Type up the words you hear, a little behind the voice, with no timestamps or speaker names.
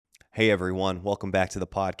Hey everyone, welcome back to the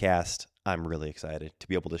podcast. I'm really excited to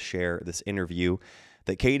be able to share this interview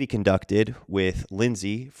that Katie conducted with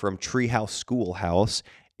Lyndsey from Treehouse Schoolhouse.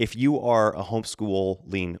 If you are a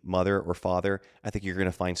homeschooling mother or father, I think you're going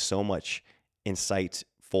to find so much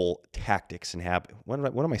insightful tactics and habit. What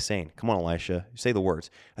am I saying? Come on, Elisha, say the words.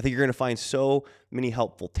 I think you're going to find so many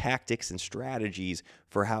helpful tactics and strategies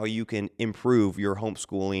for how you can improve your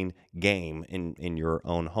homeschooling game in your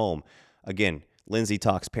own home. Again, Lyndsey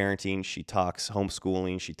talks parenting, she talks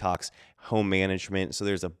homeschooling, she talks home management. So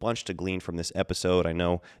there's a bunch to glean from this episode. I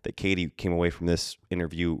know that Katie came away from this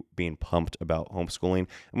interview being pumped about homeschooling.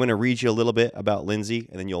 I'm going to read you a little bit about Lyndsey,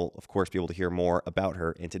 and then you'll, of course, be able to hear more about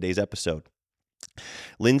her in today's episode.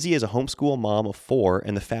 Lyndsey is a homeschool mom of 4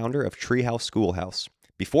 and the founder of Treehouse Schoolhouse.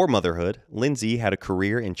 Before motherhood, Lyndsey had a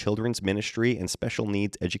career in children's ministry and special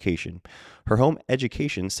needs education. Her home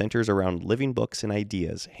education centers around living books and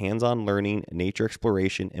ideas, hands-on learning, nature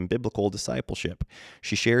exploration, and biblical discipleship.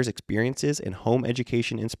 She shares experiences and home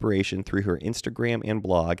education inspiration through her Instagram and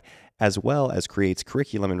blog, as well as creates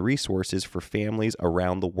curriculum and resources for families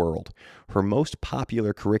around the world. Her most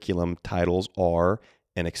popular curriculum titles are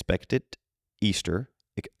An Expected Easter,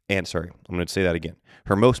 I'm going to say that again.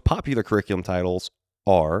 Her most popular curriculum titles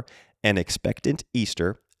are An Expectant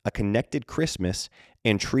Easter, A Connected Christmas,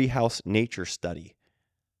 and Treehouse Nature Study.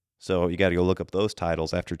 So you got to go look up those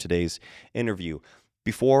titles after today's interview.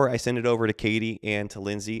 Before I send it over to Katie and to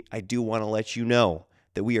Lyndsey, I do want to let you know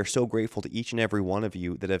that we are so grateful to each and every one of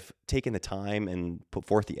you that have taken the time and put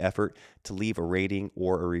forth the effort to leave a rating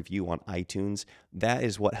or a review on iTunes. That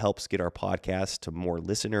is what helps get our podcast to more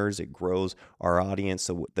listeners. It grows our audience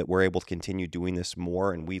so that we're able to continue doing this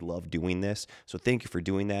more, and we love doing this. So thank you for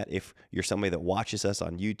doing that. If you're somebody that watches us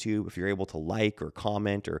on YouTube, if you're able to like or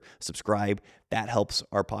comment or subscribe, that helps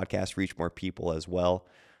our podcast reach more people as well.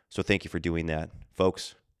 So thank you for doing that.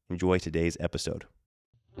 Folks, enjoy today's episode.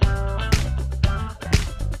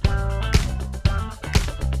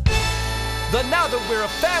 The Now That We're a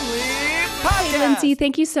Family podcast. Hey, Lyndsey,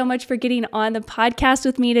 thank you so much for getting on the podcast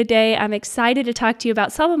with me today. I'm excited to talk to you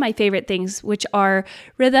about some of my favorite things, which are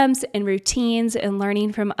rhythms and routines and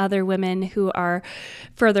learning from other women who are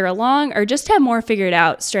further along or just have more figured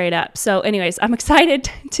out straight up. So anyways, I'm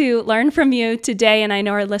excited to learn from you today, and I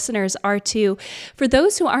know our listeners are too. For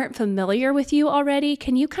those who aren't familiar with you already,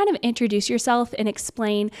 can you kind of introduce yourself and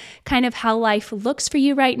explain kind of how life looks for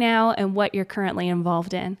you right now and what you're currently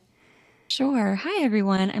involved in? Sure. Hi,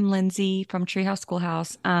 everyone. I'm Lyndsey from Treehouse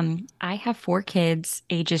Schoolhouse. I have 4 kids,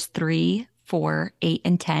 ages 3, 4, 8,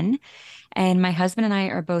 and 10. And my husband and I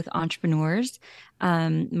are both entrepreneurs.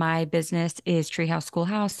 My business is Treehouse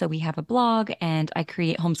Schoolhouse. So we have a blog and I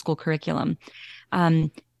create homeschool curriculum.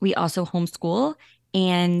 We also homeschool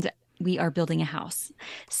and we are building a house.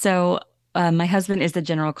 So my husband is the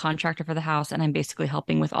general contractor for the house, and I'm basically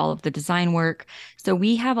helping with all of the design work. So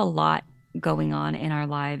we have a lot going on in our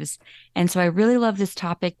lives. And so I really love this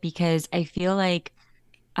topic because I feel like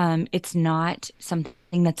it's not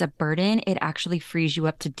something that's a burden. It actually frees you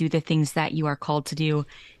up to do the things that you are called to do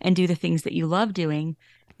and do the things that you love doing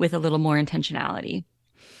with a little more intentionality.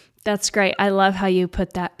 That's great. I love how you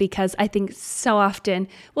put that because I think so often,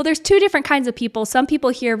 well, there's 2 different kinds of people. Some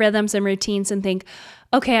people hear rhythms and routines and think,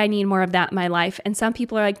 okay, I need more of that in my life. And some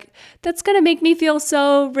people are like, that's going to make me feel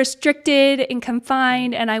so restricted and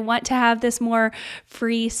confined. And I want to have this more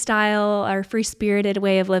free style or free spirited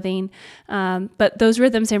way of living. But those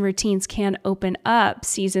rhythms and routines can open up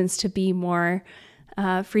seasons to be more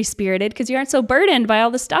free spirited because you aren't so burdened by all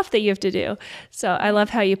the stuff that you have to do. So I love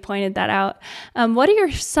how you pointed that out. What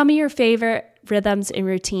are some of your favorite rhythms and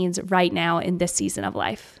routines right now in this season of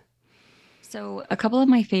life? So a couple of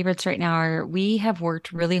my favorites right now are we have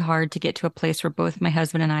worked really hard to get to a place where both my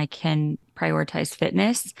husband and I can prioritize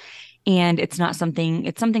fitness. And it's something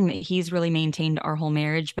that he's really maintained our whole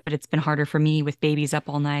marriage, but it's been harder for me with babies up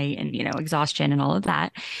all night and, exhaustion and all of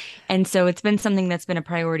that. And so it's been something that's been a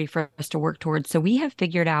priority for us to work towards. So we have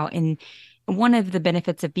figured out, and one of the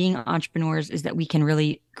benefits of being entrepreneurs is that we can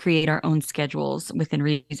really create our own schedules within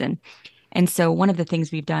reason. And so one of the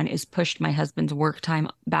things we've done is pushed my husband's work time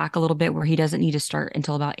back a little bit where he doesn't need to start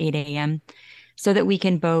until about 8 a.m. so that we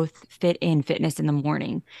can both fit in fitness in the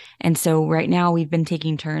morning. And so right now we've been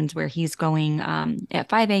taking turns where he's going at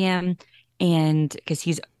 5 a.m. and because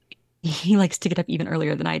he likes to get up even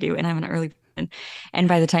earlier than I do, and I'm an early person. And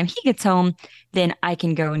by the time he gets home, then I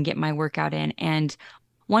can go and get my workout in. And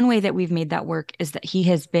one way that we've made that work is that he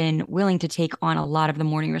has been willing to take on a lot of the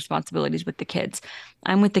morning responsibilities with the kids.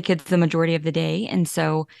 I'm with the kids the majority of the day. And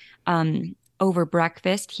so over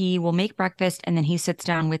breakfast, he will make breakfast and then he sits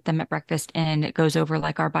down with them at breakfast and it goes over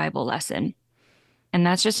like our Bible lesson. And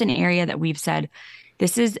that's just an area that we've said,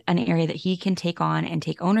 this is an area that he can take on and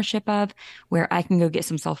take ownership of, where I can go get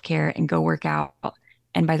some self-care and go work out.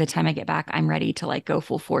 And by the time I get back, I'm ready to like go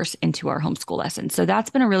full force into our homeschool lessons. So that's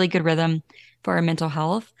been a really good rhythm for our mental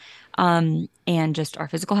health, and just our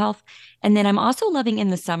physical health. And then I'm also loving in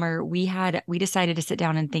the summer, we decided to sit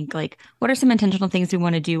down and think like, what are some intentional things we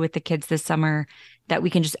want to do with the kids this summer that we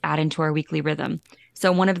can just add into our weekly rhythm?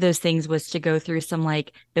 So one of those things was to go through some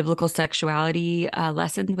like biblical sexuality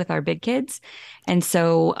lessons with our big kids. And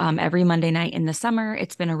so every Monday night in the summer,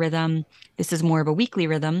 it's been a rhythm. This is more of a weekly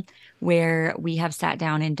rhythm where we have sat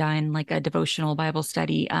down and done like a devotional Bible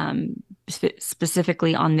study,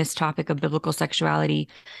 specifically on this topic of biblical sexuality,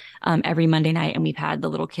 every Monday night. And we've had the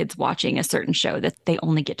little kids watching a certain show that they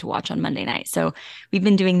only get to watch on Monday night. So we've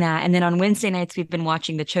been doing that. And then on Wednesday nights, we've been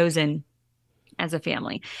watching The Chosen as a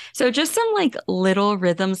family. So just some like little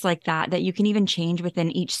rhythms like that you can even change within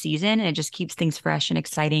each season. And it just keeps things fresh and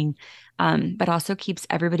exciting, but also keeps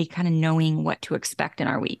everybody kind of knowing what to expect in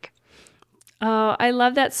our week. Oh, I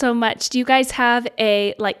love that so much. Do you guys have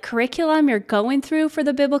a like curriculum you're going through for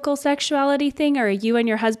the biblical sexuality thing? Or are you and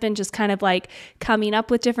your husband just kind of like coming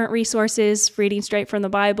up with different resources, reading straight from the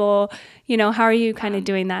Bible? How are you kind of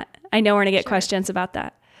doing that? I know we're going to get questions about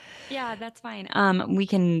that. Yeah, that's fine. We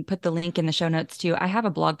can put the link in the show notes too. I have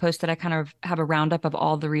a blog post that I kind of have a roundup of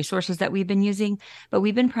all the resources that we've been using, but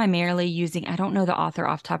we've been primarily using, I don't know the author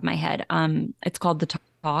off the top of my head. It's called The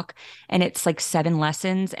Talk, and it's like 7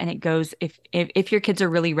 lessons, and it goes if your kids are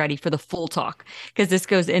really ready for the full talk, because this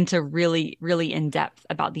goes into really, really in depth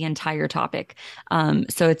about the entire topic.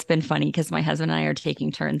 So it's been funny because my husband and I are taking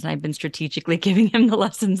turns, and I've been strategically giving him the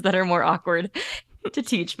lessons that are more awkward to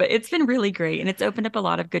teach, but it's been really great, and it's opened up a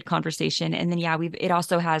lot of good conversation. And then it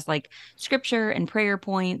also has like scripture and prayer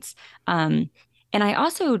points. And I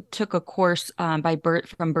also took a course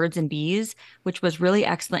from Birds and Bees, which was really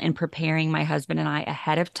excellent in preparing my husband and I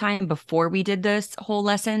ahead of time before we did this whole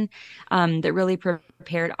lesson, that really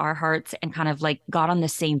prepared our hearts and kind of like got on the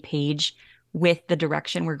same page with the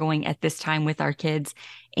direction we're going at this time with our kids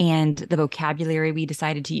and the vocabulary we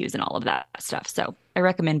decided to use and all of that stuff. So I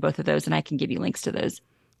recommend both of those, and I can give you links to those.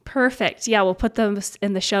 Perfect. Yeah, we'll put those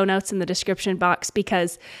in the show notes in the description box,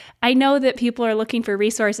 because I know that people are looking for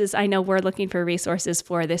resources. I know we're looking for resources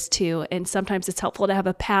for this too. And sometimes it's helpful to have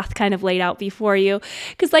a path kind of laid out before you.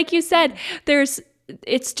 Because like you said,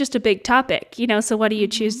 it's just a big topic, so what do you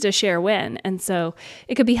choose to share when? And so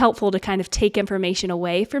it could be helpful to kind of take information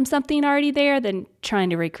away from something already there than trying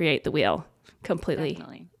to recreate the wheel completely.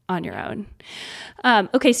 Definitely. On your own.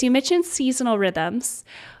 Okay, so you mentioned seasonal rhythms.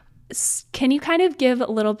 Can you kind of give a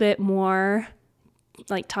little bit more,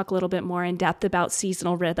 like talk a little bit more in depth about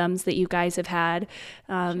seasonal rhythms that you guys have had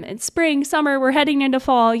in spring, summer, we're heading into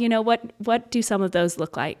fall, what do some of those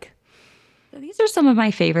look like? So these are some of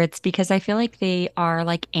my favorites because I feel like they are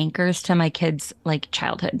like anchors to my kids' like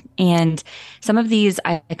childhood. And some of these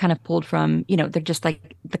I kind of pulled from, they're just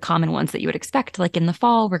like the common ones that you would expect. Like in the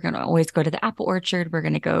fall, we're going to always go to the apple orchard. We're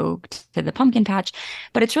going to go to the pumpkin patch.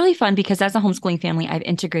 But it's really fun because as a homeschooling family, I've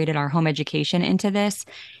integrated our home education into this.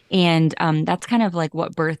 And that's kind of like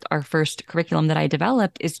what birthed our first curriculum that I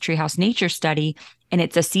developed is Treehouse Nature Study. And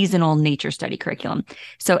it's a seasonal nature study curriculum.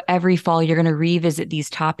 So every fall, you're going to revisit these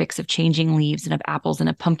topics of changing leaves and of apples and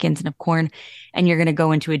of pumpkins and of corn. And you're going to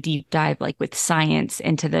go into a deep dive, like with science,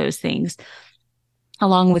 into those things,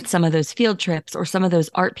 along with some of those field trips or some of those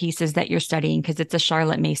art pieces that you're studying, because it's a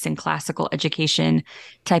Charlotte Mason classical education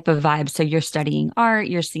type of vibe. So you're studying art,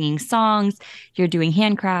 you're singing songs, you're doing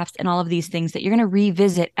handcrafts and all of these things that you're going to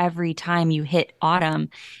revisit every time you hit autumn.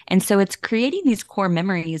 And so it's creating these core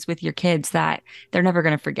memories with your kids that they're never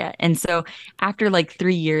going to forget. And so after like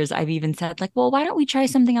 3 years, I've even said like, well, why don't we try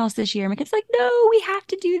something else this year? And my kids like, no, we have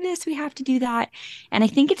to do this. We have to do that. And I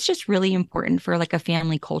think it's just really important for like a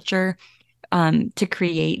family culture to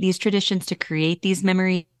create these traditions, to create these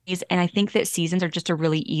memories. And I think that seasons are just a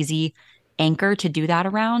really easy anchor to do that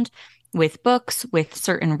around, with books, with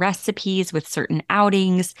certain recipes, with certain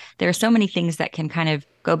outings. There are so many things that can kind of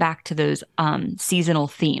go back to those seasonal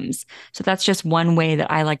themes. So that's just one way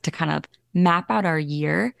that I like to kind of map out our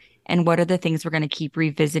year and what are the things we're going to keep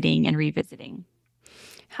revisiting and revisiting.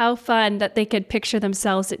 How fun that they could picture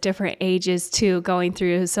themselves at different ages too, going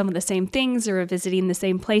through some of the same things or visiting the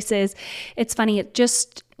same places. It's funny,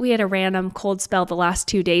 we had a random cold spell the last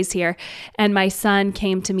 2 days here, and my son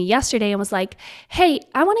came to me yesterday and was like, hey,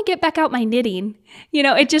 I want to get back out my knitting.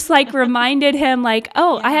 It just like reminded him like,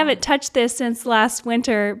 oh, yeah. I haven't touched this since last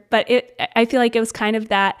winter, but I feel like it was kind of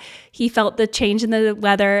that he felt the change in the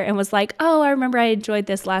weather and was like, oh, I remember I enjoyed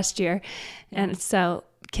this last year. Yeah. And so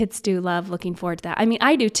kids do love looking forward to that. I mean,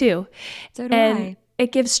 I do too. So do and I.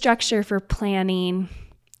 It gives structure for planning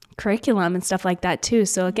curriculum and stuff like that too.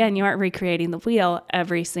 So again, you aren't recreating the wheel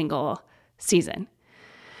every single season.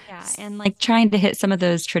 Yeah, and like trying to hit some of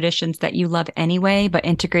those traditions that you love anyway, but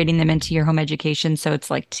integrating them into your home education. So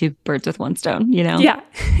it's like two birds with one stone, you know? Yeah,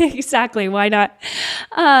 exactly. Why not?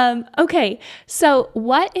 Okay. So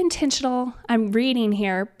I'm reading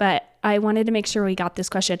here, but I wanted to make sure we got this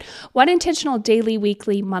question. What intentional daily,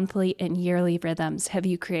 weekly, monthly, and yearly rhythms have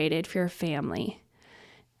you created for your family?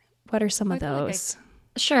 What are some of those?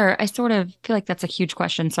 Sure. I sort of feel like that's a huge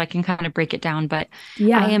question, so I can kind of break it down, but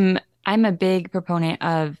Yeah. I'm a big proponent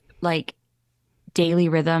of like daily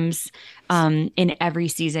rhythms in every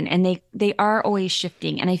season, and they are always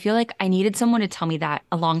shifting. And I feel like I needed someone to tell me that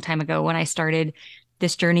a long time ago when I started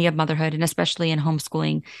this journey of motherhood, and especially in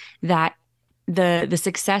homeschooling, that the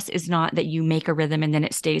success is not that you make a rhythm and then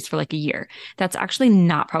it stays for like a year. That's actually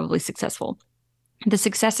not probably successful. The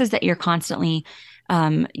success is that you're constantly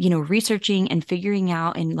researching and figuring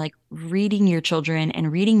out and like reading your children and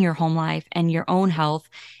reading your home life and your own health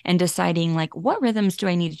and deciding like what rhythms do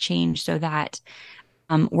I need to change so that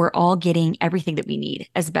we're all getting everything that we need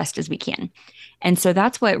as best as we can. And so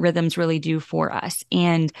that's what rhythms really do for us.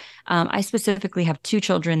 And I specifically have two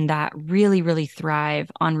children that really, really thrive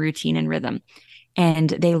on routine and rhythm,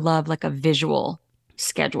 and they love like a visual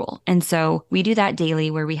schedule. And so we do that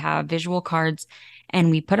daily where we have visual cards and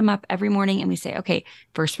we put them up every morning and we say, okay,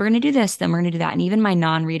 first we're going to do this, then we're going to do that. And even my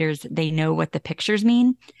non-readers, they know what the pictures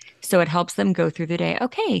mean. So it helps them go through the day.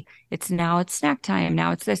 Okay, it's snack time.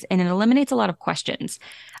 Now it's this. And it eliminates a lot of questions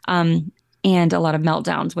and a lot of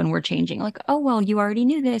meltdowns when we're changing. Like, oh, well, you already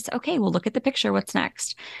knew this. Okay, well, look at the picture. What's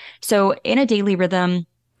next? So in a daily rhythm,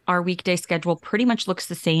 our weekday schedule pretty much looks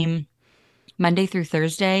the same Monday through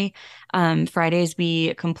Thursday. Fridays,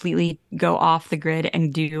 we completely go off the grid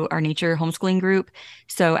and do our nature homeschooling group.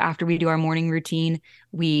 So after we do our morning routine,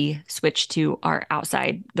 we switch to our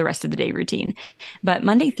outside the rest of the day routine. But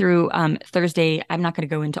Monday through Thursday, I'm not going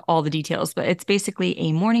to go into all the details, but it's basically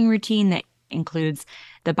a morning routine that includes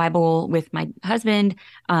the Bible with my husband.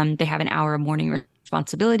 They have an hour of morning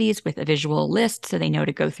responsibilities with a visual list, so they know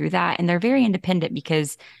to go through that. And they're very independent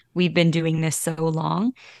because we've been doing this so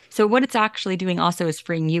long. So what it's actually doing also is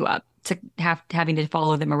freeing you up to having to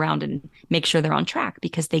follow them around and make sure they're on track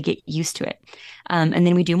because they get used to it. And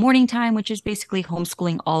then we do morning time, which is basically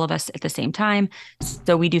homeschooling all of us at the same time.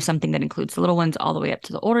 So we do something that includes the little ones all the way up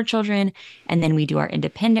to the older children. And then we do our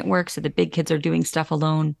independent work. So the big kids are doing stuff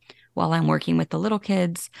alone while I'm working with the little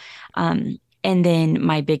kids. And then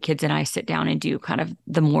my big kids and I sit down and do kind of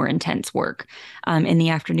the more intense work. In the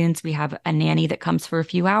afternoons, we have a nanny that comes for a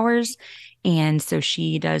few hours. And so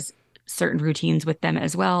she does certain routines with them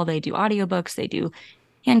as well. They do audiobooks, they do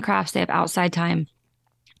handcrafts, they have outside time,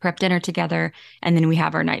 prep dinner together, and then we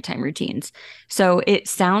have our nighttime routines. So it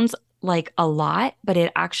sounds like a lot, but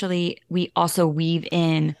we also weave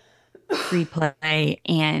in free play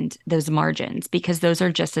and those margins because those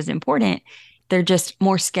are just as important. They're just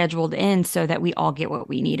more scheduled in so that we all get what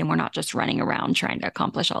we need and we're not just running around trying to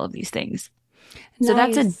accomplish all of these things.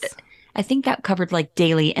 Nice. So I think that covered like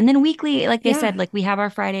daily. And then weekly, like they said, like we have our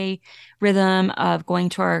Friday rhythm of going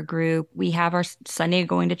to our group. We have our Sunday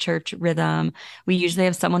going to church rhythm. We usually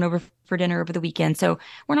have someone over for dinner over the weekend. So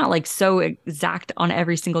we're not like so exact on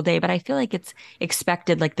every single day, but I feel like it's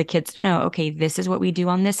expected, like the kids to know, okay, this is what we do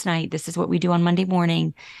on this night. This is what we do on Monday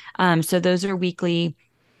morning. So those are weekly.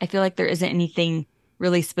 I feel like there isn't anything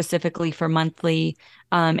really specifically for monthly.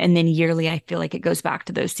 And then yearly, I feel like it goes back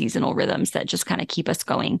to those seasonal rhythms that just kind of keep us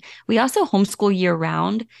going. We also homeschool year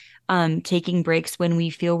round, taking breaks when we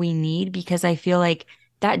feel we need, because I feel like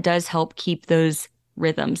that does help keep those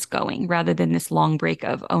rhythms going rather than this long break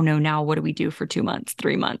of, oh no, now what do we do for 2 months,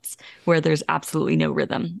 3 months, where there's absolutely no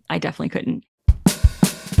rhythm. I definitely couldn't.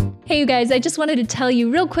 Hey, you guys, I just wanted to tell you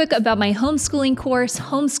real quick about my homeschooling course,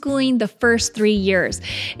 Homeschooling the First 3 Years.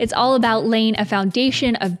 It's all about laying a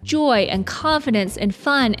foundation of joy and confidence and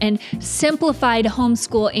fun and simplified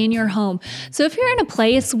homeschool in your home. So if you're in a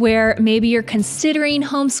place where maybe you're considering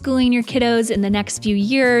homeschooling your kiddos in the next few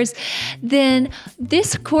years, then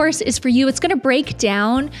this course is for you. It's going to break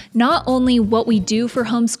down not only what we do for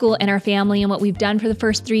homeschool in our family and what we've done for the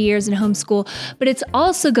first 3 years in homeschool, but it's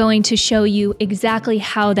also going to show you exactly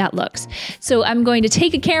how how that looks. So I'm going to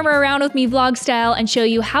take a camera around with me vlog style and show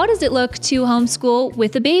you how does it look to homeschool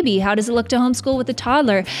with a baby? How does it look to homeschool with a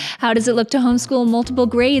toddler? How does it look to homeschool multiple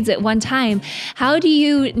grades at one time? How do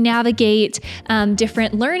you navigate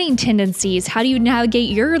different learning tendencies? How do you navigate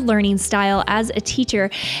your learning style as a teacher?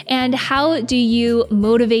 And how do you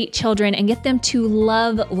motivate children and get them to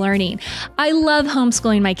love learning? I love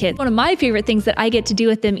homeschooling my kids. One of my favorite things that I get to do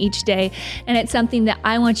with them each day, and it's something that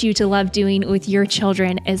I want you to love doing with your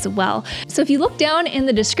children as well. So if you look down in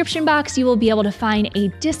the description box, you will be able to find a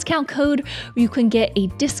discount code where you can get a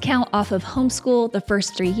discount off of homeschool the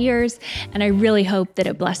first 3 years, and I really hope that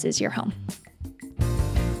it blesses your home.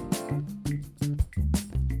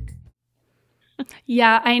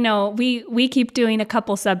 Yeah, I know. We keep doing a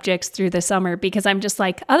couple subjects through the summer because I'm just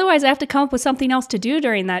like, otherwise I have to come up with something else to do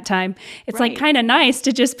during that time. It's like kind of nice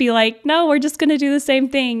to just be like, no, we're just going to do the same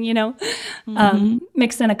thing,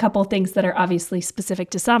 mix in a couple things that are obviously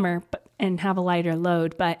specific to summer and have a lighter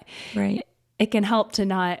load. But it can help to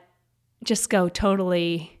not just go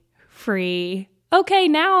totally free. Okay,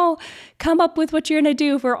 now come up with what you're going to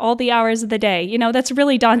do for all the hours of the day. That's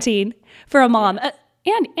really daunting for a mom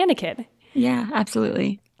and a kid. Yeah,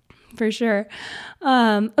 absolutely. For sure.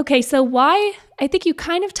 Okay, so why, I think you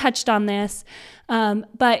kind of touched on this,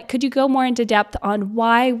 but could you go more into depth on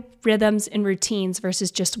why rhythms and routines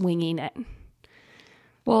versus just winging it?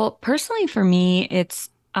 Well, personally for me,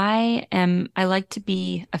 I like to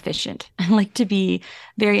be efficient. I like to be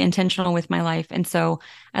very intentional with my life. And so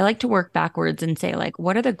I like to work backwards and say, like,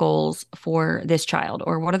 what are the goals for this child?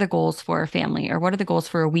 Or what are the goals for a family? Or what are the goals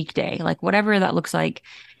for a weekday? Like, whatever that looks like.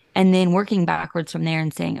 And then working backwards from there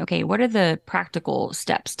and saying, okay, what are the practical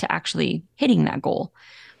steps to actually hitting that goal?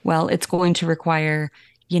 Well, it's going to require,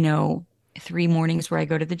 3 mornings where I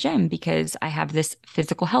go to the gym because I have this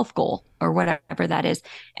physical health goal or whatever that is.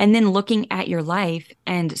 And then looking at your life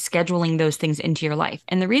and scheduling those things into your life.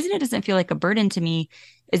 And the reason it doesn't feel like a burden to me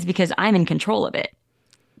is because I'm in control of it.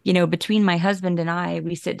 Between my husband and I,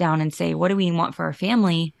 we sit down and say, what do we want for our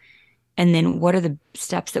family? And then what are the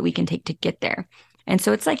steps that we can take to get there? And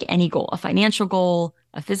so it's like any goal, a financial goal,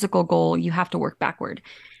 a physical goal, you have to work backward.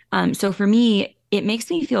 So for me, it makes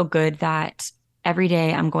me feel good that every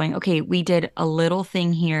day I'm going, okay, we did a little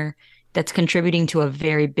thing here that's contributing to a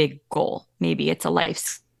very big goal. Maybe it's a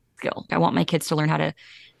life skill. I want my kids to learn how to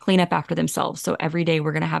clean up after themselves. So every day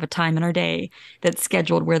we're going to have a time in our day that's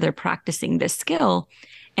scheduled where they're practicing this skill.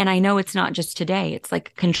 And I know it's not just today, it's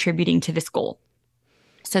like contributing to this goal.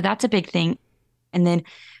 So that's a big thing. And then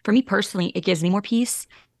for me personally, it gives me more peace.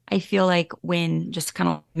 I feel like when, just kind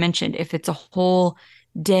of mentioned, if it's a whole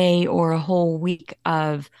day or a whole week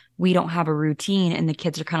of we don't have a routine and the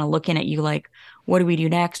kids are kind of looking at you like, what do we do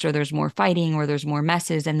next? Or there's more fighting or there's more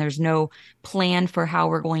messes and there's no plan for how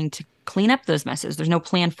we're going to clean up those messes. There's no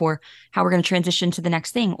plan for how we're going to transition to the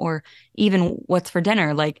next thing or even what's for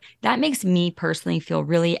dinner. Like that makes me personally feel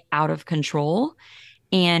really out of control.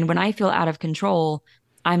 And when I feel out of control,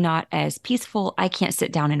 I'm not as peaceful. I can't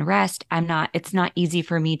sit down and rest. It's not easy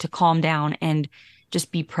for me to calm down and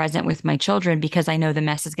just be present with my children because I know the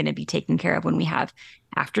mess is going to be taken care of when we have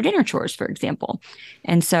after dinner chores, for example.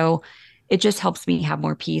 And so it just helps me have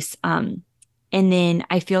more peace. And then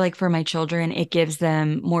I feel like for my children, it gives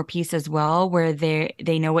them more peace as well, where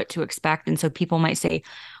they know what to expect. And so people might say,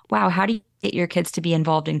 wow, how do you get your kids to be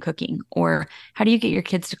involved in cooking? Or how do you get your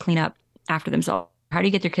kids to clean up after themselves? How do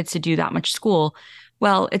you get their kids to do that much school?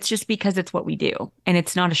 Well, it's just because it's what we do and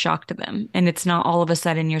it's not a shock to them. And it's not all of a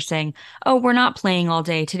sudden you're saying, oh, we're not playing all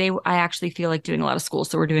day. Today, I actually feel like doing a lot of school.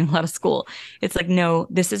 So we're doing a lot of school. It's like, no,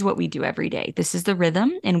 this is what we do every day. This is the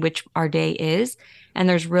rhythm in which our day is. And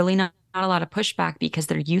there's really not a lot of pushback because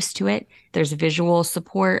they're used to it. There's visual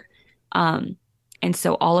support. And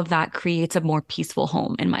so all of that creates a more peaceful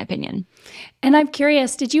home, in my opinion. And I'm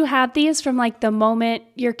curious, did you have these from like the moment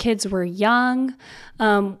your kids were young?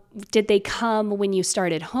 Did they come when you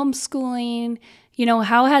started homeschooling?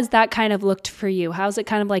 How has that kind of looked for you? How's it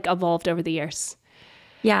kind of like evolved over the years?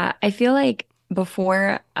 Yeah, I feel like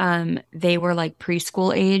before they were like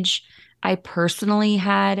preschool age, I personally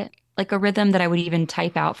had like a rhythm that I would even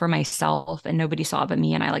type out for myself and nobody saw but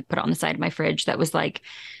me. And I like put it on the side of my fridge that was like,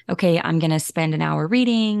 okay, I'm going to spend an hour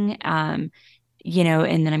reading, and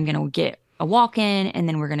then I'm going to get a walk in and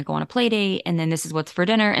then we're going to go on a play date. And then this is what's for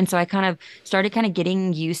dinner. And so I kind of started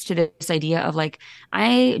getting used to this idea of like,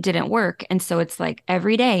 I didn't work. And so it's like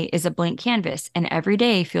every day is a blank canvas and every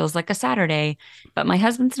day feels like a Saturday, but my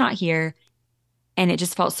husband's not here. And it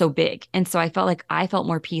just felt so big. And so I felt like I felt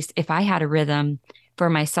more peace if I had a rhythm for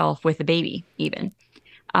myself with a baby even.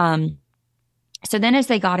 So then as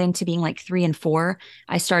they got into being like 3 and 4,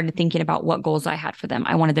 I started thinking about what goals I had for them.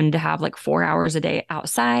 I wanted them to have like 4 hours a day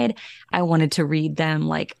outside. I wanted to read them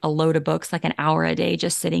like a load of books, like an hour a day,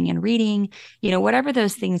 just sitting and reading, whatever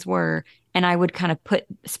those things were. And I would kind of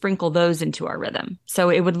sprinkle those into our rhythm. So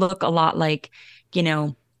it would look a lot like, you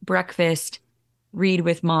know, breakfast, read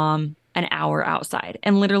with mom, an hour outside.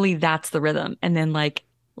 And literally that's the rhythm. And then like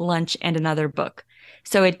lunch and another book.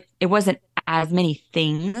 So it wasn't as many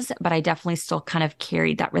things, but I definitely still kind of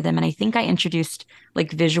carried that rhythm. And I think I introduced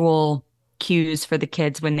like visual cues for the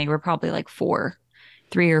kids when they were probably like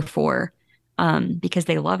 3 or 4, because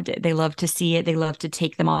they loved it. They loved to see it. They loved to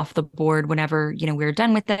take them off the board whenever, we were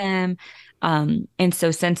done with them. And so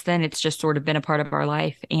since then, it's just sort of been a part of our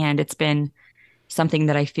life. And it's been something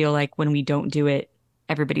that I feel like when we don't do it,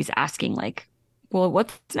 everybody's asking like, well,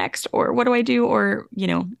 what's next? Or what do I do? Or,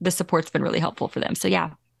 the support's been really helpful for them. So yeah,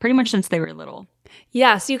 pretty much since they were little.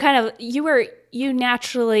 Yeah, so you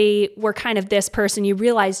naturally were kind of this person. You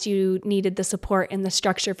realized you needed the support and the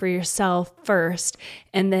structure for yourself first,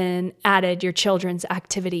 and then added your children's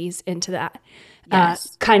activities into that.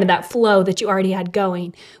 Yes. Kind of that flow that you already had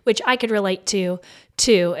going, which I could relate to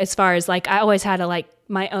too, as far as like I always had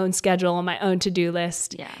my own schedule and my own to-do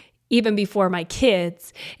list. Yeah. Even before my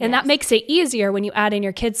kids. And that makes it easier when you add in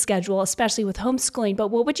your kids' schedule, especially with homeschooling. But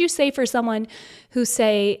what would you say for someone who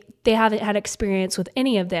say they haven't had experience with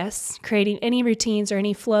any of this, creating any routines or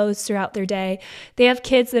any flows throughout their day? They have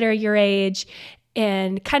kids that are your age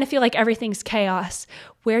and kind of feel like everything's chaos.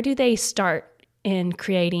 Where do they start in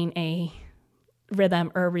creating a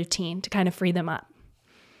rhythm or a routine to kind of free them up?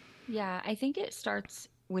 Yeah, I think it starts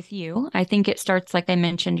with you. I think it starts, like I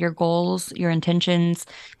mentioned, your goals, your intentions,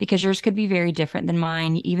 because yours could be very different than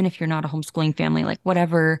mine, even if you're not a homeschooling family, like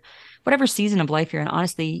whatever season of life you're in.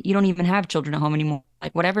 Honestly, you don't even have children at home anymore.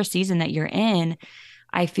 Like whatever season that you're in,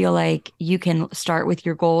 I feel like you can start with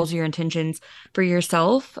your goals, your intentions for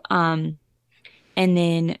yourself, and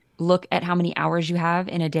then look at how many hours you have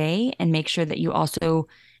in a day and make sure that you also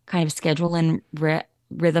kind of schedule in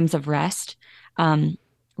rhythms of rest. Um,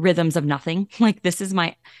 Rhythms of nothing. Like this is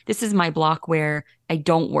my block where I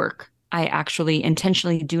don't work. I actually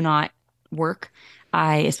intentionally do not work.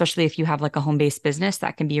 Especially if you have like a home-based business,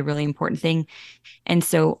 that can be a really important thing. And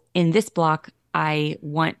so in this block, I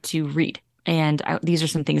want to read. And these are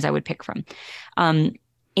some things I would pick from.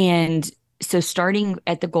 And so starting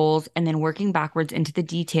at the goals and then working backwards into the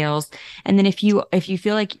details. And then if you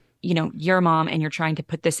feel like, you're a mom and you're trying to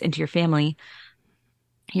put this into your family,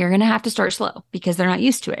 you're going to have to start slow because they're not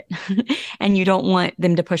used to it. And you don't want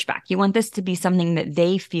them to push back. You want this to be something that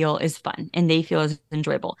they feel is fun and they feel is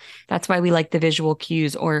enjoyable. That's why we like the visual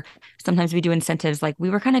cues, or sometimes we do incentives. Like we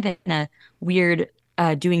were kind of in a weird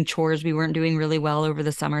doing chores. We weren't doing really well over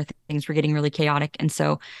the summer. Things were getting really chaotic. And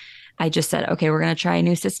so I just said, okay, we're going to try a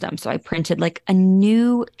new system. So I printed like a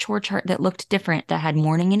new chore chart that looked different, that had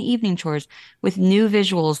morning and evening chores with new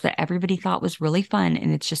visuals that everybody thought was really fun.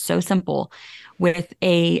 And it's just so simple, with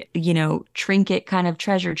a, trinket kind of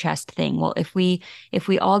treasure chest thing. Well, if we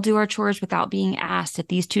all do our chores without being asked at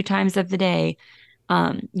these 2 times of the day,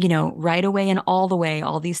 right away and all the way,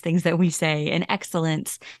 all these things that we say in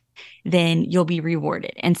excellence, then you'll be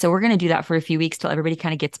rewarded. And so we're going to do that for a few weeks till everybody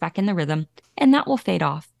kind of gets back in the rhythm, and that will fade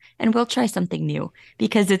off. And we'll try something new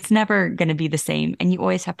because it's never going to be the same. And you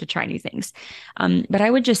always have to try new things. But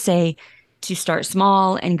I would just say to start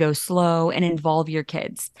small and go slow and involve your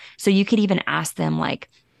kids. So you could even ask them, like,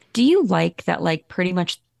 do you like that, like pretty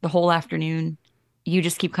much the whole afternoon, you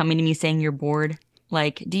just keep coming to me saying you're bored?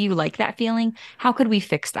 Like, do you like that feeling? How could we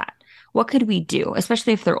fix that? What could we do?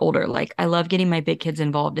 Especially if they're older. Like, I love getting my big kids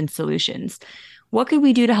involved in solutions. What could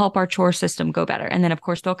we do to help our chore system go better? And then, of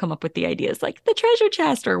course, they'll come up with the ideas like the treasure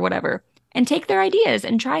chest or whatever, and take their ideas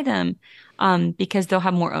and try them, because they'll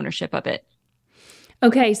have more ownership of it.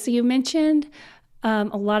 Okay, so you mentioned a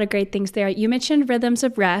lot of great things there. You mentioned rhythms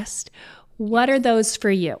of rest. What are those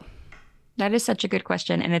for you? That is such a good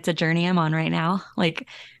question. And it's a journey I'm on right now. Like,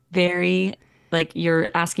 very, like,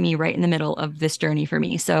 you're asking me right in the middle of this journey for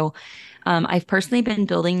me. So, I've personally been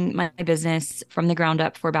building my business from the ground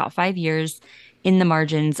up for about 5 years in the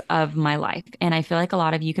margins of my life. And I feel like a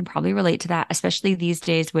lot of you can probably relate to that, especially these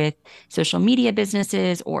days with social media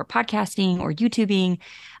businesses or podcasting or YouTubing.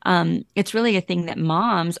 It's really a thing that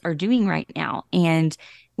moms are doing right now. And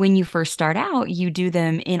when you first start out, you do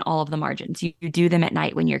them in all of the margins. You do them at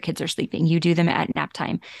night when your kids are sleeping. You do them at nap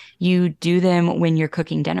time. You do them when you're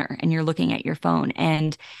cooking dinner and you're looking at your phone.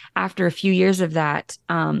 And after a few years of that,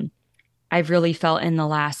 I've really felt in the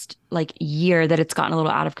last like year that it's gotten a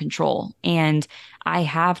little out of control. And I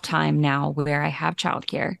have time now where I have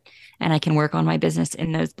childcare and I can work on my business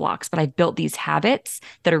in those blocks. But I've built these habits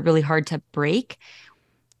that are really hard to break,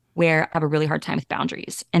 where I have a really hard time with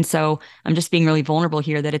boundaries. And so I'm just being really vulnerable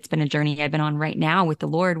here that it's been a journey I've been on right now with the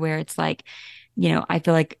Lord, where it's like, I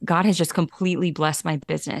feel like God has just completely blessed my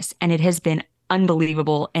business and it has been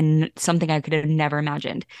unbelievable and something I could have never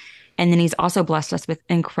imagined. And then he's also blessed us with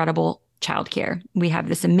incredible childcare. We have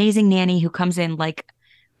this amazing nanny who comes in like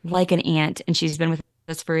an aunt, and she's been with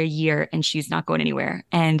us for a year and she's not going anywhere.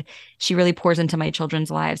 And she really pours into my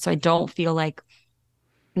children's lives. So I don't feel like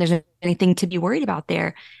there's anything to be worried about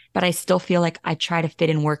there. But I still feel like I try to fit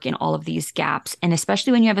in work in all of these gaps. And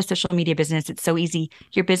especially when you have a social media business, it's so easy.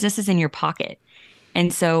 Your business is in your pocket.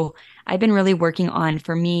 And so I've been really working on,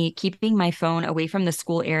 for me, keeping my phone away from the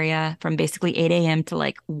school area from basically 8 a.m. to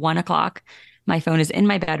like 1 o'clock. My phone is in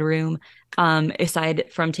my bedroom, aside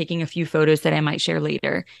from taking a few photos that I might share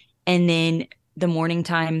later. And then the morning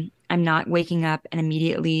time, I'm not waking up and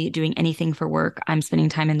immediately doing anything for work. I'm spending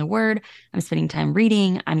time in the Word. I'm spending time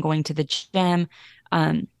reading. I'm going to the gym.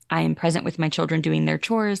 I am present with my children doing their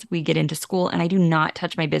chores. We get into school and I do not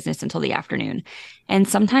touch my business until the afternoon. And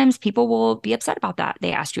sometimes people will be upset about that.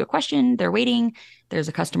 They asked you a question, they're waiting. There's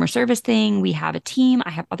a customer service thing. We have a team. I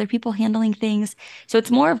have other people handling things. So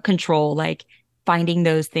it's more of control, like finding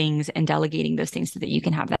those things and delegating those things so that you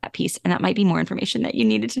can have that peace. And that might be more information that you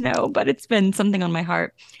needed to know, but it's been something on my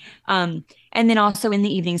heart. And then also in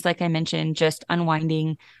the evenings, like I mentioned, just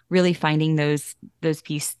unwinding, really finding those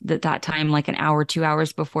peace that time, like an hour, 2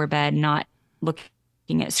 hours before bed, not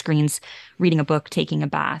looking at screens, reading a book, taking a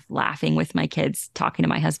bath, laughing with my kids, talking to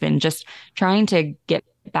my husband, just trying to get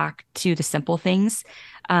back to the simple things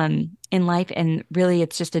in life. And really,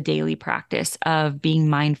 it's just a daily practice of being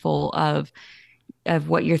mindful of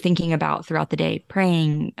what you're thinking about throughout the day,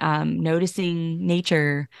 praying, noticing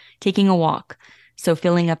nature, taking a walk. So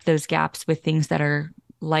filling up those gaps with things that are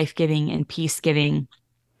life-giving and peace-giving,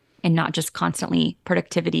 and not just constantly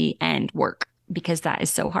productivity and work, because that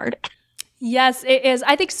is so hard. Yes, it is.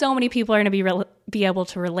 I think so many people are going to be able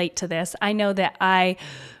to relate to this. I know that I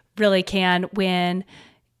really can. When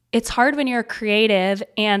it's hard when you're creative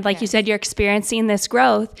and like you said, you're experiencing this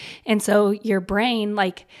growth. And so your brain,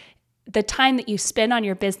 like the time that you spend on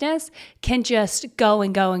your business can just go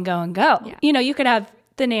and go and go and go. Yeah. You could have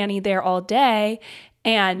the nanny there all day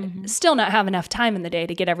and still not have enough time in the day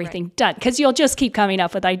to get everything done, because you'll just keep coming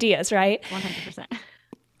up with ideas, right? 100%.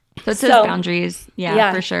 So it's those boundaries.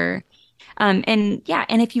 Yeah, for sure. And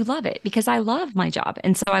if you love it, because I love my job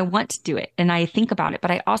and so I want to do it and I think about it,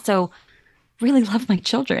 but I also really love my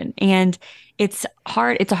children. And it's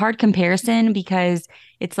hard. It's a hard comparison because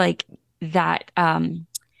it's like that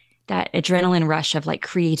adrenaline rush of like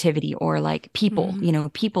creativity or like people,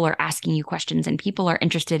 people are asking you questions and people are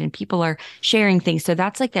interested and people are sharing things. So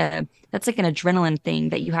that's like an adrenaline thing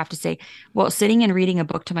that you have to say, well, sitting and reading a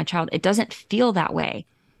book to my child, it doesn't feel that way.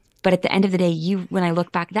 But at the end of the day, when I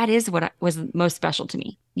look back, that is what was most special to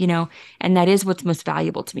me, and that is what's most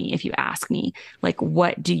valuable to me. If you ask me, like,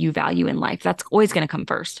 what do you value in life? That's always going to come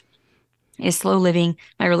first, is slow living,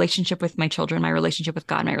 my relationship with my children, my relationship with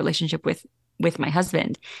God, my relationship with my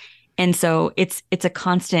husband. And so it's a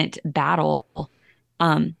constant battle.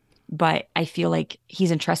 But I feel like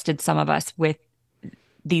he's entrusted some of us with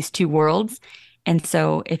these two worlds. And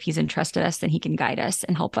so if he's entrusted us, then he can guide us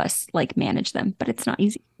and help us like manage them. But it's not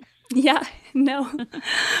easy. Yeah, no,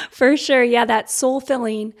 for sure. Yeah, that soul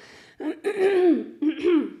filling.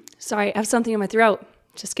 Sorry, I have something in my throat.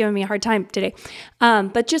 Just giving me a hard time today.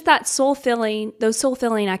 But just that those soul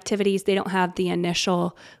filling activities, they don't have the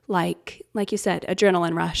initial, like you said,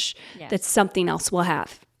 adrenaline rush that something else will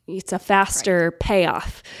have. It's a faster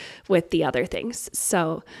payoff with the other things.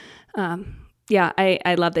 So,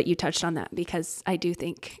 I love that you touched on that, because I do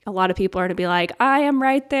think a lot of people are to be like, I am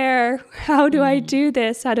right there. How do I do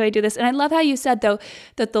this? How do I do this? And I love how you said, though,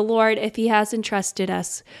 that the Lord, if he has entrusted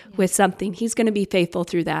us with something, he's going to be faithful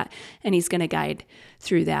through that and he's going to guide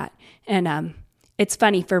through that. And it's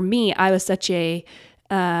funny for me, I was such a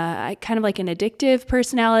kind of like an addictive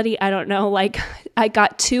personality. I don't know, like I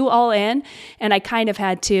got too all in and I kind of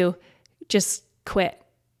had to just quit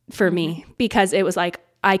for me, because it was like,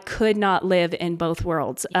 I could not live in both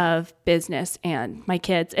worlds of business and my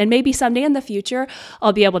kids. And maybe someday in the future,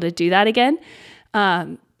 I'll be able to do that again,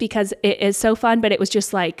 because it is so fun, but it was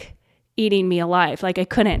just like eating me alive. Like I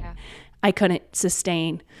couldn't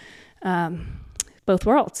sustain both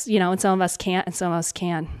worlds, and some of us can't and some of us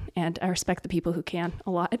can. And I respect the people who can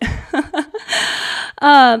a lot.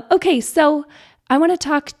 Okay, so I want to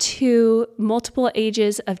talk to multiple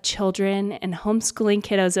ages of children and homeschooling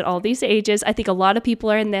kiddos at all these ages. I think a lot of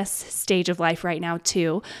people are in this stage of life right now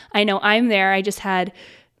too. I know I'm there. I just had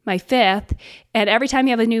my fifth, and every time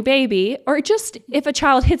you have a new baby, or just if a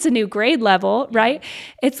child hits a new grade level, right?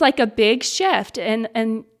 It's like a big shift.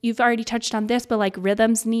 And you've already touched on this, but like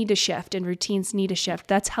rhythms need to shift and routines need to shift.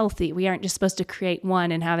 That's healthy. We aren't just supposed to create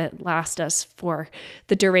one and have it last us for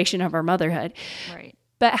the duration of our motherhood. Right.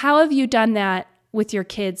 But how have you done that with your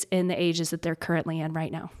kids in the ages that they're currently in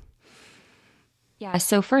right now? Yeah.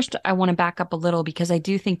 So first, I want to back up a little because I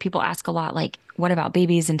do think people ask a lot, like, what about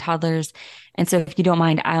babies and toddlers? And so if you don't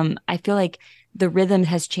mind, I feel like the rhythm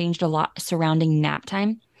has changed a lot surrounding nap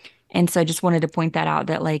time. And so I just wanted to point that out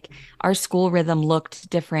that like our school rhythm looked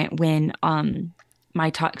different when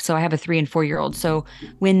so I have a 3 and 4 year old. So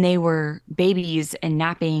when they were babies and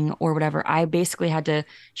napping or whatever, I basically had to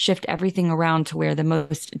shift everything around to where the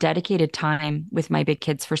most dedicated time with my big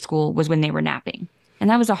kids for school was when they were napping. And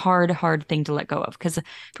that was a hard thing to let go of because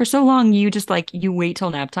for so long you just like you wait till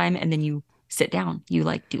nap time and then you sit down. You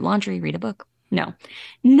like do laundry, read a book. No,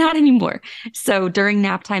 not anymore. So during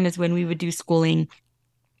nap time is when we would do schooling.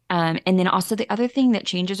 And then also the other thing that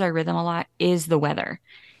changes our rhythm a lot is the weather.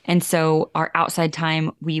 And so our outside time,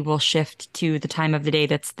 we will shift to the time of the day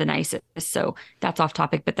that's the nicest. So that's off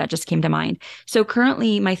topic, but that just came to mind. So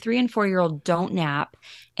currently, my 3 and 4 year old don't nap,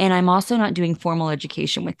 and I'm also not doing formal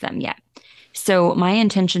education with them yet. So my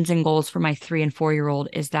intentions and goals for my 3 and 4 year old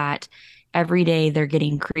is that every day they're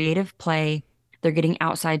getting creative play, they're getting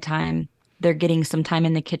outside time, they're getting some time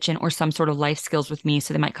in the kitchen or some sort of life skills with me.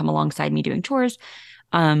 So they might come alongside me doing chores,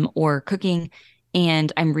 or cooking,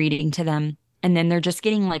 and I'm reading to them. And then they're just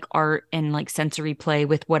getting like art and like sensory play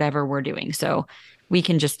with whatever we're doing. So we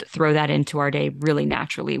can just throw that into our day really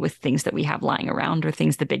naturally with things that we have lying around or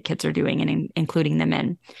things the big kids are doing and including them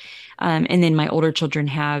in. And then my older children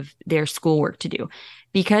have their schoolwork to do.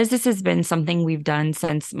 Because this has been something we've done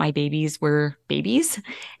since my babies were babies,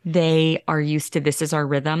 they are used to this as our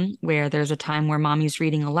rhythm, where there's a time where mommy's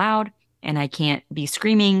reading aloud and I can't be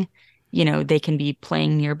screaming. They can be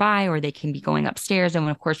playing nearby or they can be going upstairs. And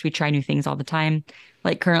of course, we try new things all the time.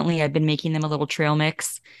 Like currently, I've been making them a little trail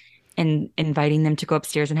mix and inviting them to go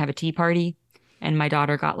upstairs and have a tea party. And my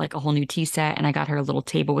daughter got like a whole new tea set and I got her a little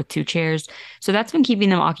table with 2 chairs. So that's been keeping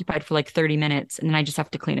them occupied for like 30 minutes. And then I just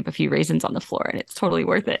have to clean up a few raisins on the floor and it's totally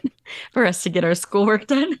worth it for us to get our schoolwork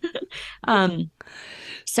done. um,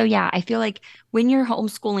 so yeah, I feel like when you're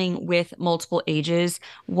homeschooling with multiple ages,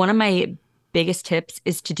 one of my biggest tips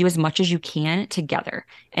is to do as much as you can together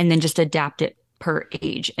and then just adapt it per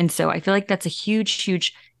age. And so I feel like that's a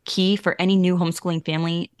huge key for any new homeschooling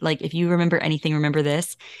family. Like if you remember anything, remember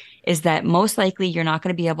this, is that most likely you're not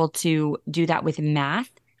going to be able to do that with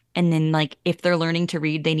math. And then like if they're learning to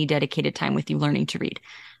read, they need dedicated time with you learning to read.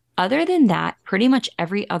 Other than that, pretty much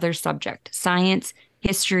every other subject, science,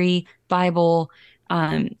 history, Bible,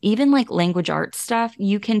 even like language arts stuff,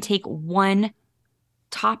 you can take one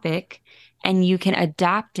topic and you can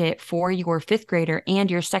adapt it for your fifth grader and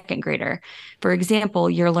your second grader. For example,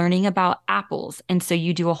 you're learning about apples. And so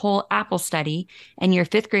you do a whole apple study, and your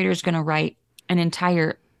fifth grader is going to write an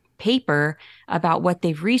entire paper about what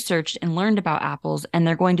they've researched and learned about apples. And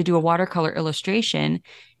they're going to do a watercolor illustration.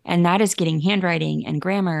 And that is getting handwriting and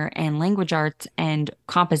grammar and language arts and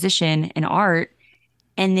composition and art.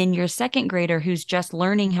 And then your second grader who's just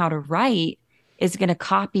learning how to write is going to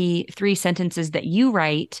copy 3 sentences that you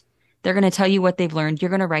write. They're going to tell you what they've learned. You're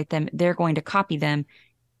going to write them. They're going to copy them.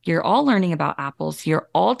 You're all learning about apples. You're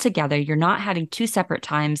all together. You're not having 2 separate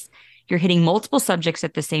times. You're hitting multiple subjects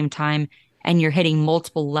at the same time, and you're hitting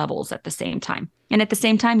multiple levels at the same time. And at the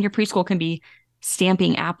same time, your preschool can be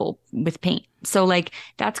stamping apple with paint. So like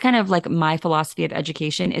that's kind of like my philosophy of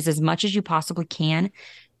education is as much as you possibly can,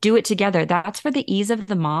 do it together. That's for the ease of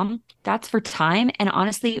the mom. That's for time. And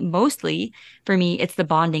honestly, mostly for me, it's the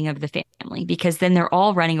bonding of the family because then they're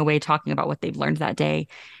all running away talking about what they've learned that day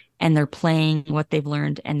and they're playing what they've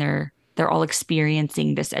learned and they're all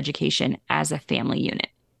experiencing this education as a family unit.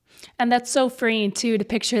 And that's so freeing too, to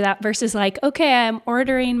picture that versus like, okay, I'm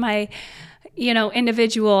ordering my,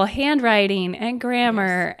 individual handwriting and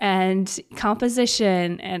grammar and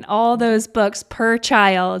composition and all those books per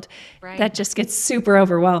child. Right. That just gets super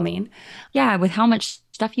overwhelming. Yeah, with how much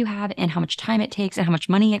stuff you have and how much time it takes and how much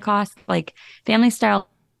money it costs. Like family style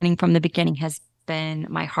learning from the beginning has been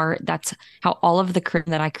my heart. That's how all of the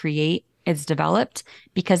curriculum that I create is developed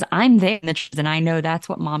because I'm there and I know that's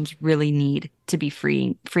what moms really need to be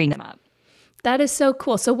freeing them up. That is so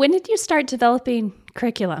cool. So when did you start developing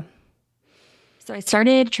curriculum? So I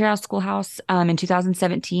started Treehouse Schoolhouse in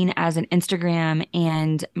 2017 as an Instagram,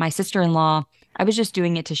 and my sister-in-law, I was just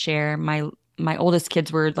doing it to share. My oldest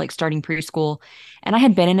kids were like starting preschool, and I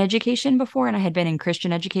had been in education before, and I had been in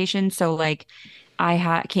Christian education. So like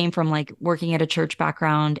came from like working at a church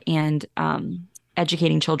background and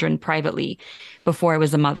educating children privately before I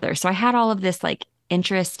was a mother. So I had all of this like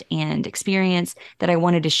interest and experience that I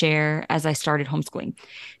wanted to share as I started homeschooling.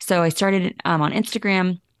 So I started on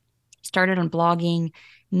Instagram, started on blogging,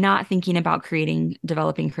 not thinking about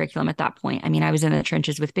developing curriculum at that point. I mean, I was in the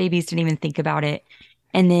trenches with babies, didn't even think about it.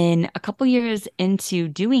 And then a couple years into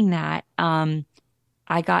doing that,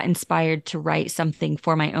 I got inspired to write something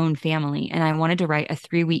for my own family. And I wanted to write a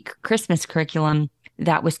 3-week Christmas curriculum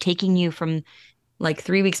that was taking you from like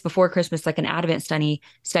 3 weeks before Christmas, like an Advent study,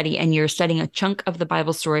 and you're studying a chunk of the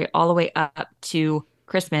Bible story all the way up to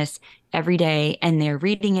Christmas every day, and they're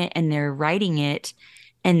reading it and they're writing it,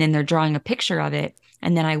 and then they're drawing a picture of it.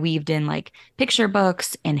 And then I weaved in like picture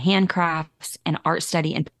books and handcrafts and art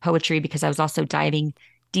study and poetry because I was also diving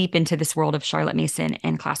deep into this world of Charlotte Mason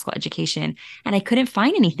and classical education. And I couldn't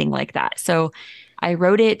find anything like that. So I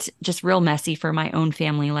wrote it just real messy for my own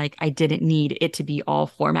family. Like I didn't need it to be all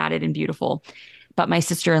formatted and beautiful. But my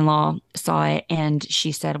sister-in-law saw it and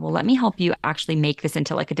she said, well, let me help you actually make this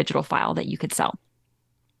into like a digital file that you could sell.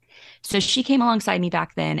 So she came alongside me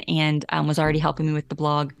back then and was already helping me with the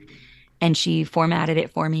blog. And she formatted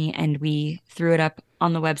it for me and we threw it up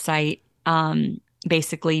on the website.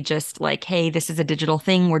 Basically, just like, hey, this is a digital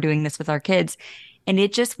thing. We're doing this with our kids. And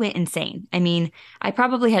it just went insane. I mean, I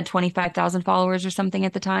probably had 25,000 followers or something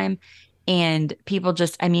at the time. And people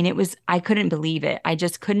just, I mean, I couldn't believe it. I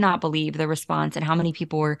just could not believe the response and how many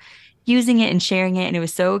people were using it and sharing it. And it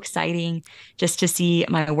was so exciting just to see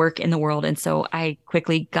my work in the world. And so I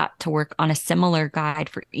quickly got to work on a similar guide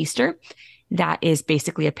for Easter that is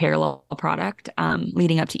basically a parallel product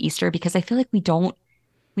leading up to Easter, because I feel like we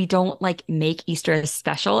don't like make Easter as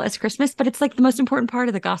special as Christmas, but it's like the most important part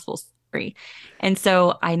of the gospel story. And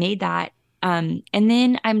so I made that. And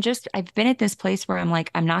then I've been at this place where I'm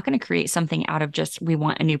like, I'm not going to create something out of just, we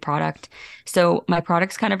want a new product. So my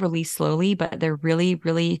products kind of release slowly, but they're really,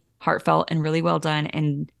 really heartfelt and really well done.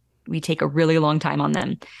 And we take a really long time on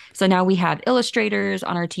them. So now we have illustrators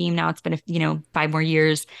on our team. Now it's been, 5 more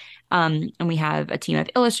years. And we have a team of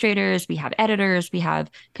illustrators, we have editors, we have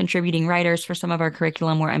contributing writers for some of our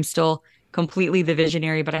curriculum where I'm still completely the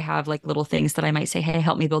visionary, but I have like little things that I might say, hey,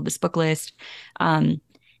 help me build this book list.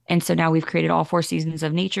 And so now we've created all 4 seasons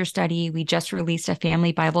of nature study. We just released a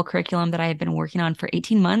family Bible curriculum that I have been working on for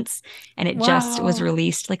 18 months, and it just was Wow.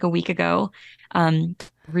 released like a week ago.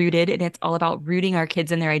 Rooted, and it's all about rooting our kids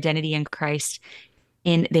in their identity in Christ,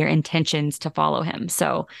 in their intentions to follow him.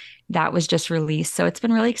 So that was just released. So it's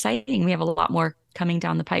been really exciting. We have a lot more coming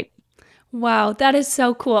down the pipe. Wow, that is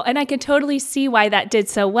so cool. And I can totally see why that did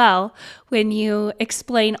so well when you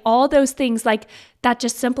explain all those things. Like that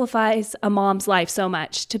just simplifies a mom's life so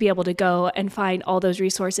much to be able to go and find all those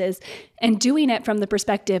resources and doing it from the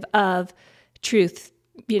perspective of truth,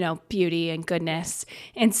 beauty and goodness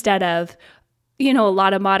instead of, a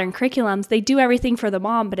lot of modern curriculums, they do everything for the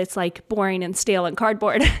mom, but it's like boring and stale and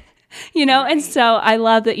cardboard. Right. And so I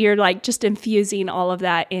love that you're like just infusing all of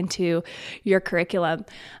that into your curriculum.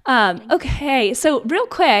 Okay, so real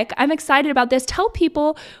quick, I'm excited about this. Tell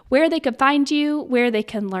people where they can find you, where they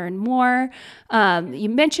can learn more. You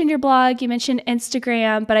mentioned your blog, you mentioned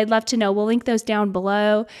Instagram, but I'd love to know. We'll link those down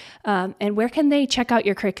below. And where can they check out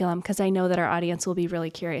your curriculum? Because I know that our audience will be really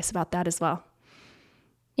curious about that as well.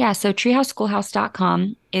 Yeah, so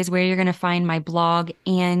treehouseschoolhouse.com is where you're going to find my blog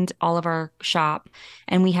and all of our shop.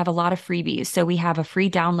 And we have a lot of freebies. So we have a free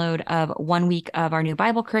download of 1 week of our new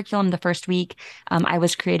Bible curriculum. The first week, I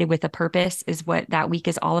was created with a purpose, is what that week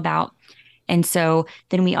is all about. And so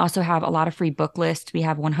then we also have a lot of free book lists. We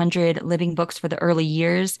have 100 living books for the early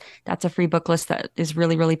years. That's a free book list that is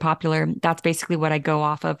really, really popular. That's basically what I go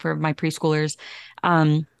off of for my preschoolers.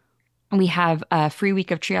 We have a free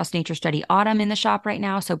week of Treehouse Nature Study Autumn in the shop right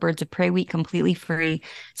now. So Birds of Prey week completely free,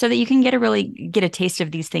 so that you can get a taste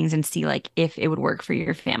of these things and see like if it would work for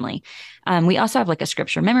your family. We also have like a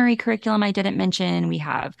scripture memory curriculum I didn't mention. We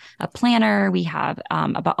have a planner. We have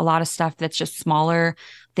about a lot of stuff that's just smaller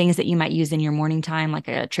things that you might use in your morning time, like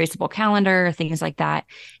a traceable calendar, things like that.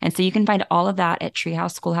 And so you can find all of that at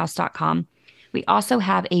treehouseschoolhouse.com. We also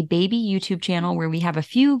have a baby YouTube channel where we have a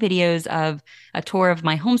few videos of a tour of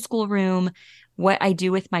my homeschool room, what I do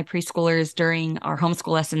with my preschoolers during our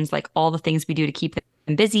homeschool lessons, like all the things we do to keep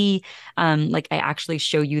them busy. Like I actually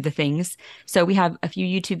show you the things. So we have a few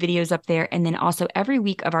YouTube videos up there. And then also every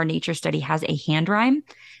week of our nature study has a hand rhyme.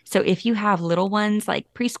 So if you have little ones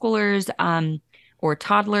like preschoolers or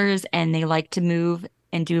toddlers and they like to move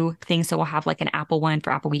and do things. So we'll have like an Apple one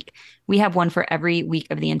for Apple Week. We have one for every week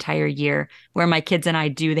of the entire year where my kids and I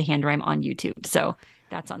do the hand rhyme on YouTube. So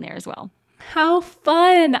that's on there as well. How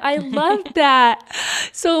fun. I love that.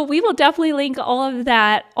 So we will definitely link all of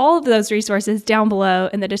that, all of those resources down below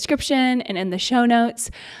in the description and in the show notes.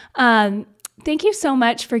 Thank you so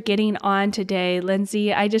much for getting on today,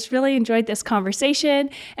 Lyndsey. I just really enjoyed this conversation,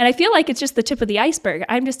 and I feel like it's just the tip of the iceberg.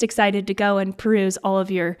 I'm just excited to go and peruse all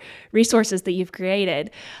of your resources that you've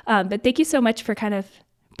created. But thank you so much for kind of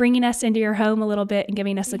bringing us into your home a little bit and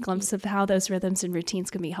giving us a glimpse of how those rhythms and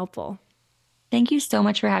routines can be helpful. Thank you so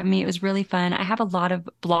much for having me. It was really fun. I have a lot of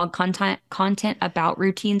blog content about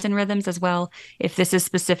routines and rhythms as well, if this is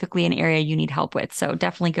specifically an area you need help with. So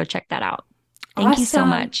definitely go check that out. Thank you so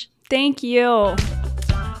much. Thank you.